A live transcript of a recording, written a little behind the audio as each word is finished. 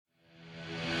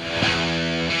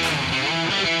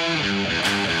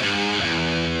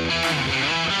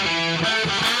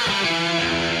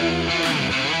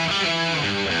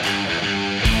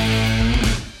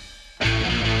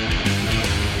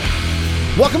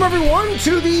Welcome, everyone,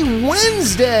 to the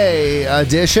Wednesday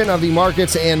edition of the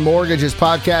Markets and Mortgages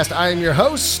podcast. I am your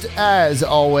host, as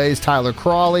always, Tyler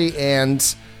Crawley,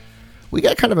 and we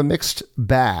got kind of a mixed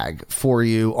bag for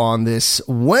you on this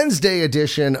Wednesday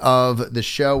edition of the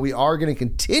show. We are going to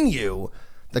continue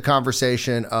the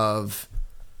conversation of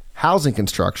housing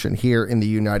construction here in the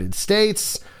United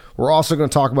States. We're also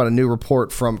going to talk about a new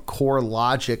report from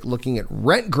CoreLogic looking at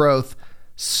rent growth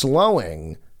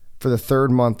slowing for the third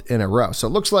month in a row. So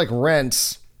it looks like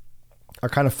rents are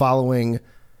kind of following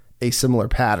a similar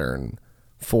pattern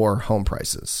for home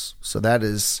prices. So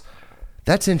that's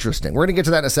interesting. We're going to get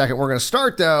to that in a second. We're going to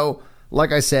start, though,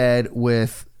 like I said,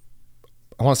 with,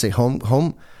 I want to say home.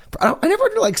 I never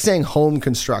like saying home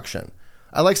construction.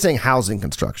 I like saying housing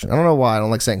construction. I don't know why I don't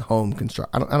like saying home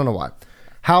construction. I don't know why.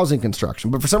 Housing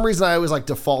construction. But for some reason, I always like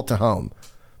default to home.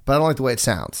 But I don't like the way it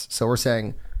sounds. So we're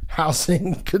saying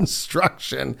housing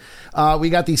construction. We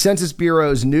got the Census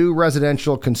Bureau's new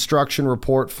residential construction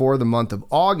report for the month of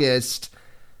August,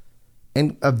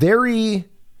 and a very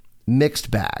mixed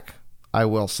bag, I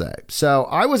will say. So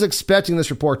I was expecting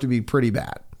this report to be pretty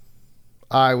bad.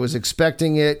 I was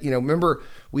expecting it, remember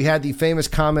we had the famous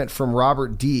comment from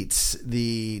Robert Dietz,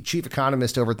 the chief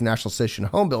economist over at the National Association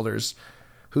of Home Builders,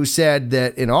 who said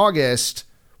that in August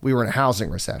we were in a housing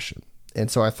recession. And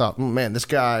so I thought, man, this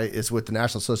guy is with the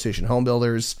National Association of Home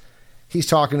Builders. He's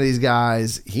talking to these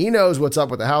guys. He knows what's up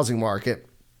with the housing market.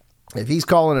 If he's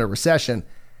calling it a recession,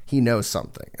 he knows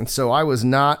something. And so I was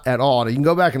not at all. You can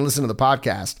go back and listen to the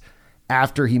podcast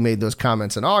after he made those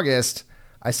comments in August.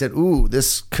 I said,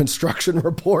 this construction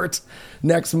report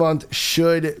next month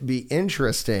should be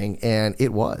interesting. And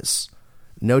it was.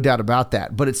 No doubt about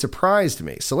that. But it surprised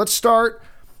me. So let's start,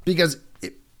 because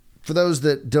for those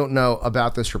that don't know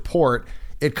about this report,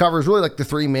 it covers really like the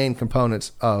three main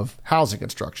components of housing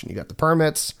construction. You got the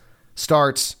permits,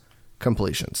 starts,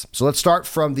 completions. So let's start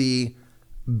from the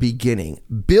beginning.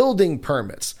 Building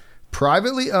permits.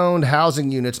 Privately owned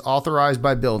housing units authorized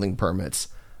by building permits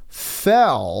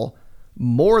fell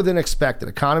more than expected.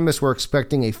 Economists were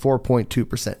expecting a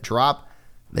 4.2% drop.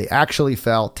 They actually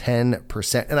fell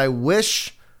 10%. And I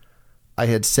wish I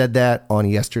had said that on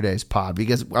yesterday's pod,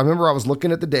 because I remember I was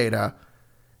looking at the data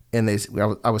and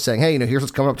I was saying, hey, here's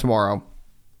what's coming up tomorrow.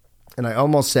 And I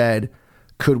almost said,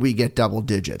 could we get double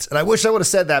digits? And I wish I would have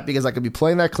said that, because I could be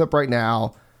playing that clip right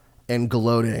now and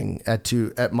gloating at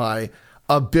my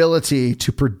ability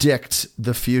to predict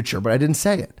the future, but I didn't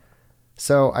say it.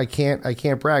 So I can't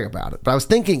brag about it, but I was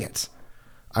thinking it.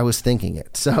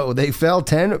 So they fell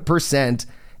 10%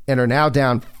 and are now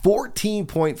down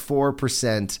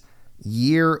 14.4%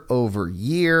 year over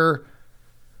year,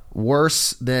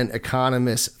 worse than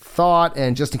economists thought.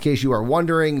 And just in case you are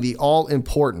wondering, the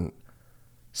all-important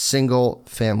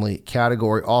single-family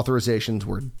category authorizations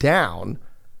were down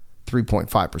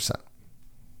 3.5%.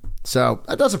 So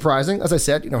that's surprising. As I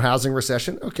said, housing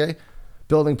recession. Okay.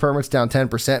 Building permits down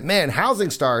 10%. Man,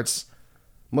 housing starts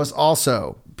must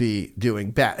also be doing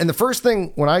bad. And the first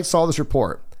thing, when I saw this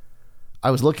report,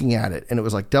 I was looking at it and it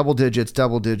was like double digits,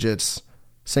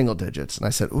 single digits. And I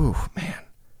said, man,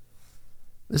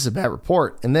 this is a bad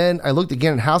report. And then I looked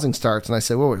again at housing starts and I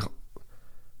said, wait,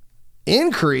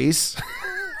 increase.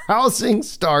 Housing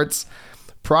starts,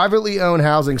 privately owned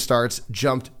housing starts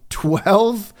jumped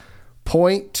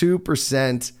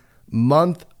 12.2%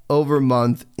 month over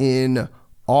month in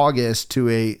August to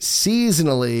a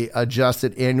seasonally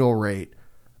adjusted annual rate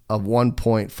of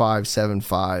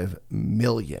 1.575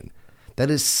 million. That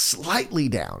is slightly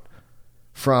down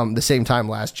from the same time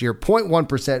last year,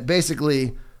 0.1%,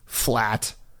 basically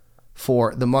flat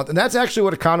for the month. And that's actually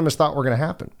what economists thought were going to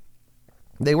happen.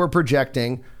 They were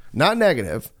projecting not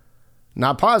negative,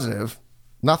 not positive,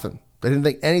 nothing. They didn't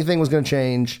think anything was going to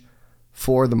change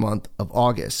for the month of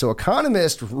August. So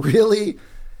economists really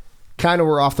kind of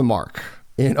were off the mark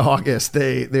in August.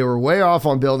 They were way off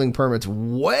on building permits,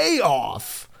 way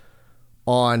off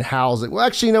on housing. Well,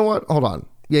 actually, you know what? Hold on.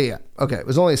 Yeah. Okay. It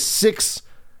was only a 6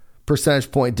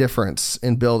 percentage point difference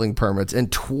in building permits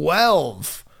and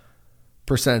 12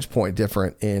 percentage point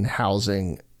different in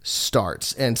housing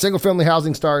starts. And single family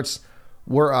housing starts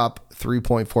were up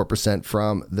 3.4%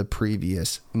 from the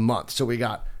previous month. So we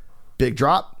got big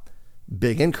drop,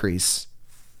 big increase.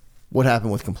 What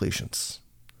happened with completions?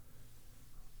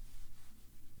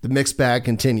 The mixed bag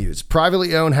continues.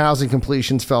 Privately owned housing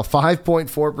completions fell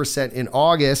 5.4% in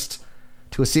August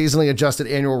to a seasonally adjusted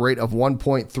annual rate of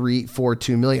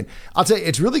 1.342 million. I'll tell you,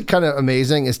 it's really kind of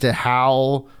amazing as to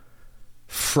how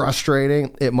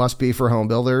frustrating it must be for home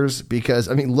builders, because,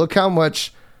 look how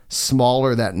much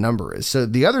smaller that number is. So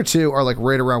the other two are like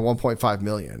right around 1.5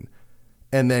 million.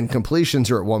 And then completions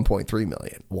are at 1.3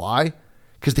 million. Why?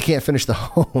 Because they can't finish the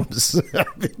homes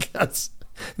because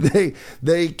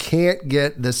they can't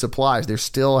get the supplies. They're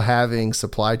still having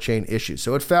supply chain issues.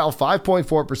 So it fell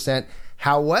 5.4%.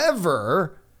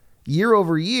 However, year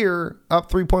over year,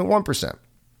 up 3.1%.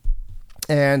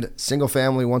 And single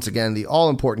family, once again, the all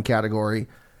important category,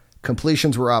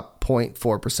 completions were up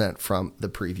 0.4% from the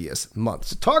previous month.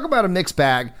 So talk about a mixed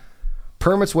bag.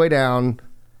 Permits way down,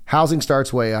 housing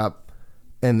starts way up,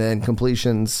 and then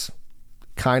completions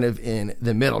kind of in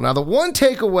the middle. Now, the one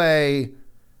takeaway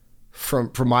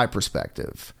from my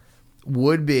perspective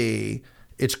would be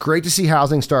it's great to see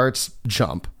housing starts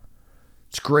jump.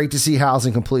 It's great to see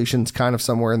housing completions kind of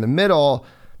somewhere in the middle.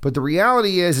 But the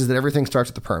reality is that everything starts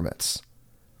with the permits.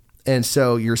 And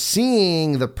so you're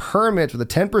seeing the permits with a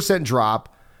 10%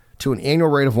 drop to an annual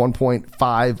rate of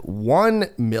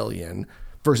 1.51 million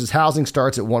versus housing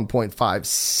starts at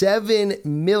 1.57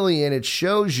 million. It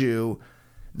shows you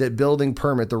that building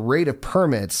permit, the rate of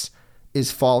permits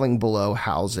is falling below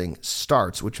housing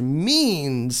starts, which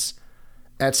means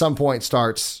at some point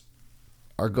starts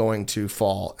are going to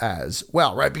fall as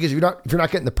well, right? Because if you're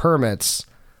not getting the permits,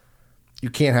 you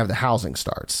can't have the housing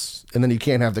starts, and then you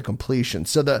can't have the completion.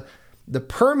 So the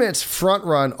permits front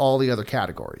run all the other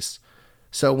categories.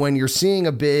 So when you're seeing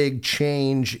a big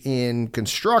change in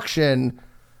construction,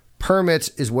 permits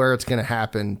is where it's going to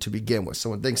happen to begin with. So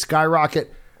when things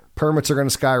skyrocket, permits are going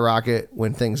to skyrocket.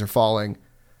 When things are falling,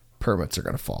 permits are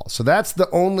going to fall. So that's the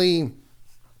only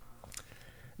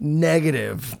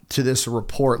negative to this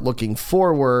report looking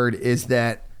forward, is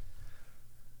that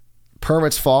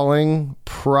permits falling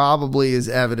probably is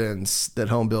evidence that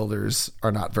home builders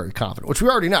are not very confident, which we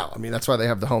already know. I mean, that's why they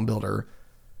have the Home Builder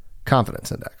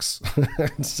Confidence Index.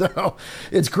 So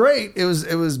it's great. It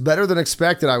was better than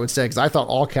expected, I would say, because I thought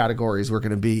all categories were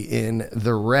going to be in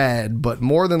the red, but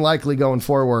more than likely going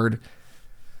forward,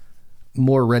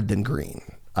 more red than green,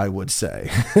 I would say,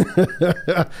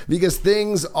 because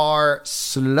things are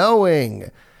slowing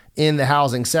in the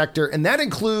housing sector, and that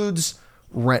includes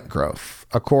rent growth,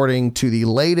 according to the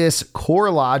latest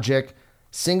CoreLogic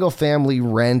single-family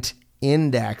rent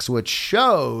index, which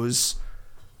shows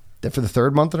that for the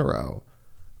third month in a row,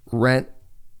 rent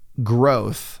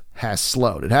growth has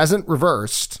slowed. It hasn't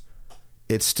reversed.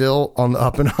 It's still on the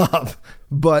up and up,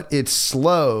 but it's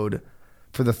slowed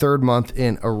for the third month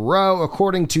in a row.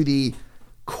 According to the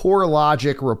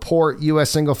CoreLogic report,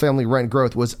 U.S. single-family rent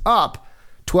growth was up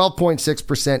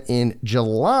 12.6% in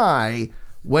July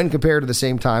when compared to the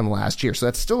same time last year. So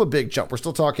that's still a big jump. We're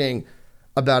still talking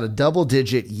about a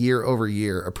double-digit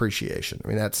year-over-year appreciation. I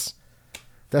mean, that's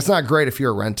not great if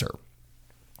you're a renter.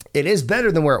 It is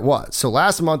better than where it was. So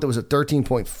last month it was at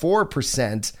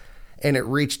 13.4%, and it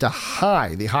reached a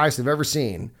high, the highest I've ever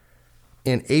seen,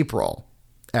 in April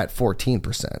at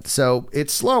 14%. So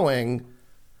it's slowing,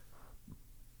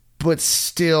 but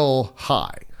still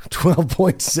high,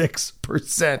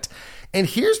 12.6%. And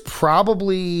here's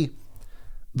probably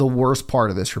the worst part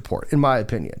of this report, in my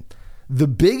opinion. The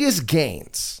biggest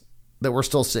gains that we're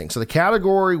still seeing, so the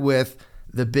category with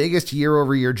the biggest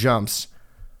year-over-year jumps,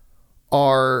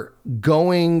 are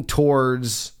going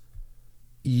towards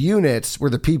units where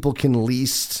the people can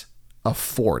least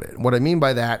afford it. What I mean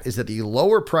by that is that the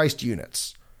lower-priced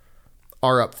units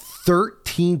are up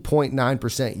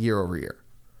 13.9% year-over-year.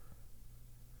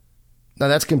 Now,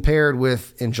 that's compared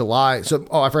with in July. So,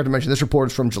 I forgot to mention, this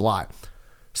report is from July.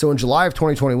 So in July of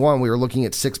 2021, we were looking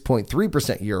at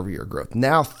 6.3% year-over-year growth.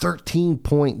 Now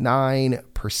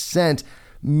 13.9%.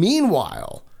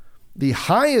 Meanwhile, the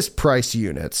highest price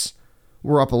units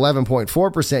were up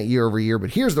 11.4% year-over-year. But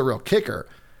here's the real kicker.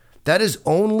 That is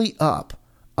only up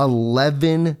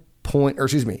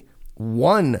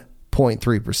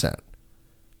 1.3%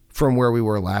 from where we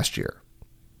were last year.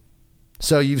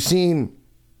 So you've seen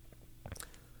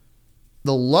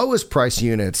the lowest price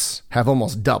units have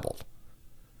almost doubled.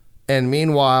 And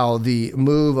meanwhile, the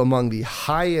move among the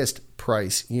highest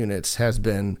price units has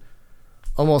been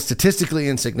almost statistically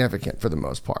insignificant for the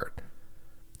most part.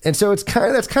 And so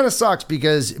that's kind of sucks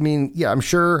because, I mean, yeah, I'm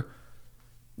sure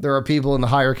there are people in the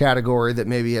higher category that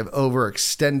maybe have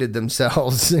overextended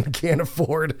themselves and can't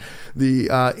afford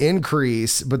the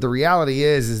increase. But the reality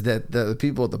is that the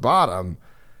people at the bottom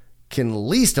can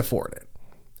least afford it.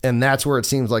 And that's where it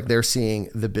seems like they're seeing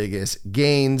the biggest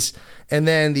gains. And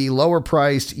then the lower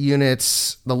priced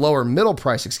units, the lower middle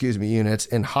price, units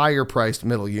and higher priced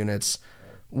middle units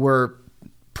were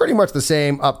pretty much the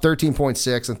same, up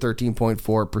 13.6 and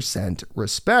 13.4%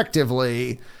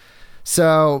 respectively.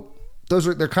 So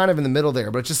they're kind of in the middle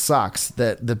there, but it just sucks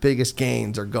that the biggest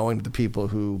gains are going to the people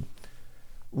who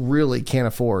really can't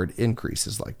afford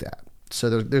increases like that.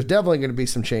 So there's definitely going to be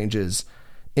some changes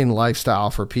in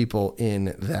lifestyle for people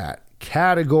in that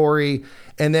category.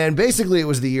 And then basically it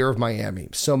was the year of Miami.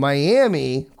 So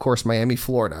Miami, of course, Miami,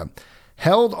 Florida,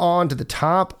 held on to the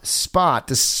top spot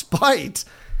despite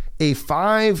a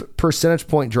 5 percentage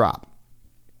point drop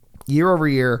year over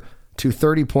year to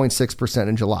 30.6%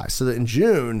 in July. So that in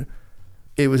June,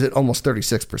 it was at almost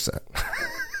 36%.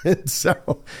 And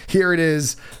so here it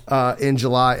is in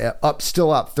July,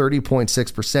 still up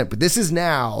 30.6%. But this is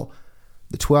now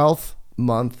the 12th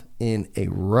month in a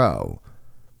row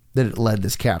that it led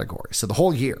this category. So the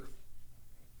whole year,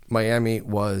 Miami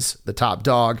was the top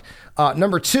dog.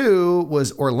 Number 2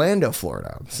 was Orlando,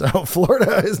 Florida. So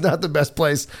Florida is not the best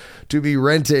place to be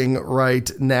renting right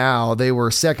now. They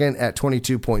were second at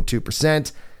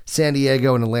 22.2%. San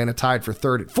Diego and Atlanta tied for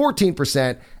third at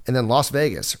 14%. And then Las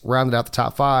Vegas rounded out the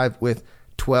top 5 with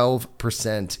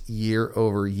 12% year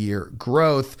over year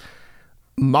growth.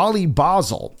 Molly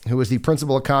Basel, who is the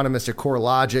principal economist at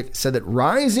CoreLogic, said that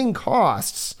rising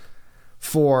costs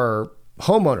for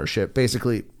homeownership,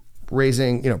 basically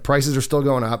raising, prices are still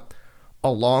going up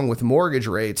along with mortgage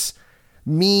rates,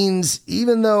 means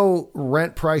even though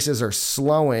rent prices are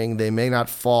slowing, they may not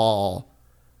fall,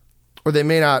 or they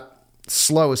may not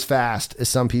slow as fast as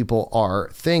some people are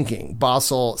thinking.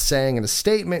 Basel saying in a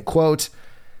statement, quote,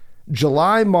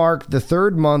 July marked the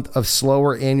 3rd month of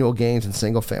slower annual gains in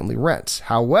single-family rents.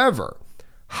 However,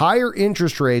 higher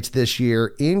interest rates this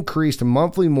year increased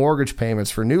monthly mortgage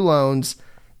payments for new loans,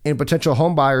 and potential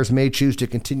home buyers may choose to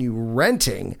continue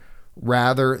renting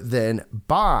rather than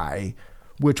buy,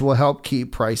 which will help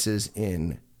keep prices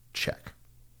in check.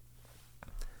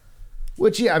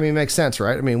 Which, makes sense,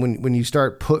 right? When you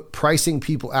start pricing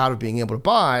people out of being able to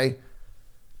buy,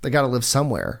 they got to live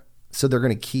somewhere. So they're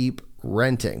going to keep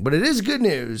renting. But it is good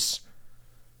news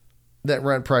that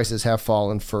rent prices have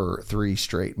fallen for 3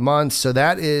 straight months. So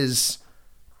that is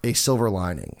a silver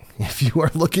lining. If you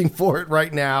are looking for it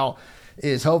right now,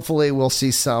 is hopefully we'll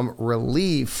see some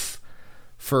relief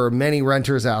for many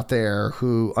renters out there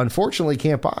who unfortunately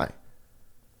can't buy.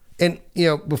 And,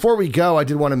 before we go, I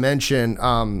did want to mention,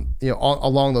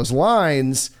 along those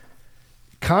lines,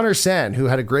 Connor Sen, who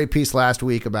had a great piece last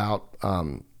week about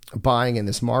buying in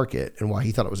this market and why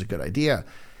he thought it was a good idea.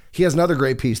 He has another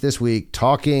great piece this week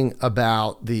talking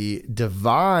about the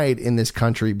divide in this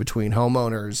country between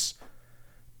homeowners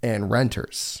and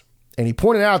renters. And he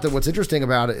pointed out that what's interesting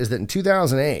about it is that in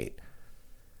 2008,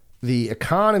 the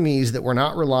economies that were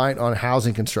not reliant on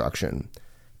housing construction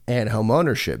and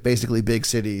homeownership, basically big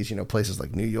cities, places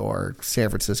like New York, San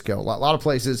Francisco, a lot of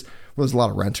places where there's a lot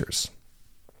of renters.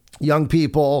 Young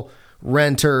people,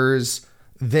 renters,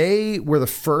 they were the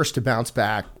first to bounce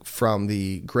back from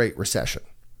the Great Recession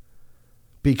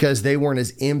because they weren't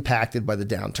as impacted by the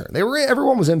downturn.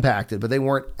 Everyone was impacted, but they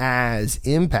weren't as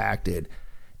impacted.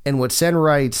 And what Sen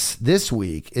writes this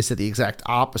week is that the exact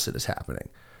opposite is happening,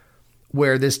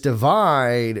 where this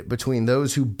divide between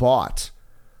those who bought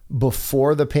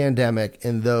before the pandemic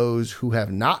and those who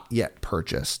have not yet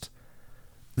purchased,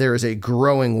 there is a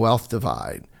growing wealth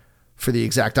divide for the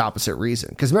exact opposite reason.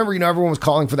 Because remember, everyone was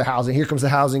calling for the housing. Here comes the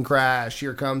housing crash.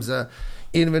 Here comes a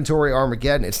inventory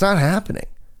Armageddon. It's not happening.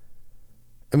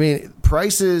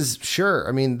 Prices,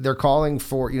 sure. They're calling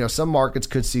for, some markets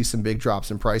could see some big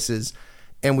drops in prices,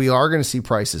 and we are going to see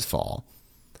prices fall,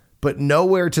 but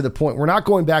nowhere to the point. We're not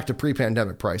going back to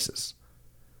pre-pandemic prices.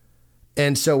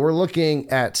 And so we're looking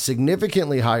at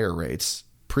significantly higher rates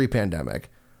pre-pandemic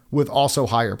with also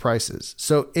higher prices.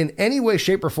 So in any way,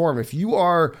 shape, or form, if you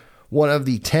are one of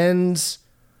the tens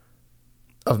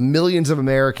of millions of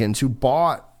Americans who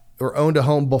bought or owned a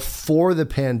home before the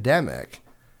pandemic,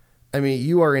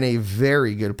 you are in a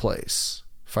very good place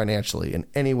financially in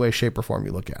any way, shape, or form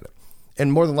you look at it.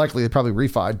 And more than likely, they probably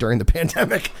refied during the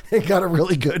pandemic and got a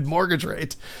really good mortgage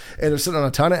rate. And they're sitting on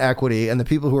a ton of equity. And the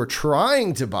people who are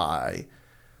trying to buy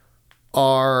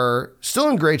are still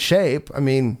in great shape.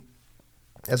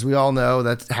 As we all know,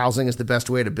 that housing is the best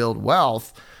way to build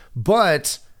wealth.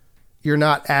 But you're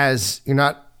not in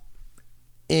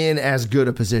as good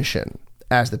a position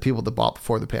as the people that bought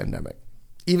before the pandemic.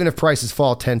 Even if prices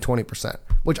fall 10, 20%,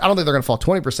 which I don't think they're going to fall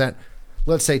 20%.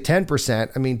 Let's say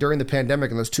 10%. During the pandemic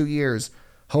in those 2 years,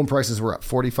 home prices were up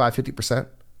 45, 50%.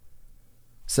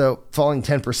 So falling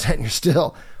 10%, you're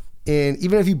still in,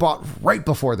 even if you bought right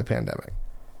before the pandemic,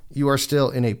 you are still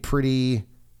in a pretty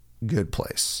good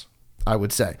place, I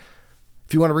would say.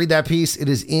 If you want to read that piece, it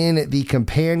is in the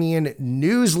companion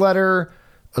newsletter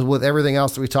with everything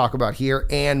else that we talk about here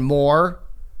and more.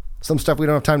 Some stuff we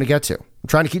don't have time to get to. I'm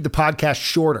trying to keep the podcast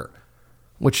shorter,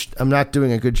 which I'm not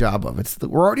doing a good job of.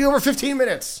 We're already over 15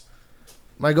 minutes.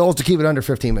 My goal is to keep it under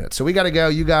 15 minutes. So we got to go.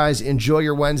 You guys enjoy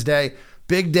your Wednesday.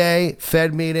 Big day,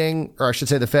 Fed meeting, or I should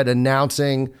say the Fed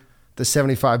announcing the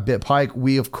 75 bip hike.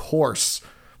 We, of course,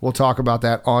 will talk about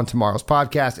that on tomorrow's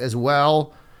podcast, as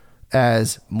well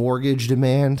as mortgage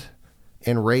demand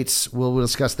and rates. We'll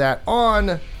discuss that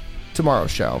on tomorrow's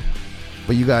show.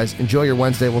 But you guys enjoy your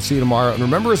Wednesday. We'll see you tomorrow. And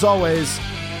remember, as always,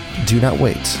 do not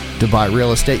wait to buy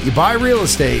real estate. You buy real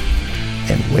estate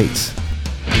and wait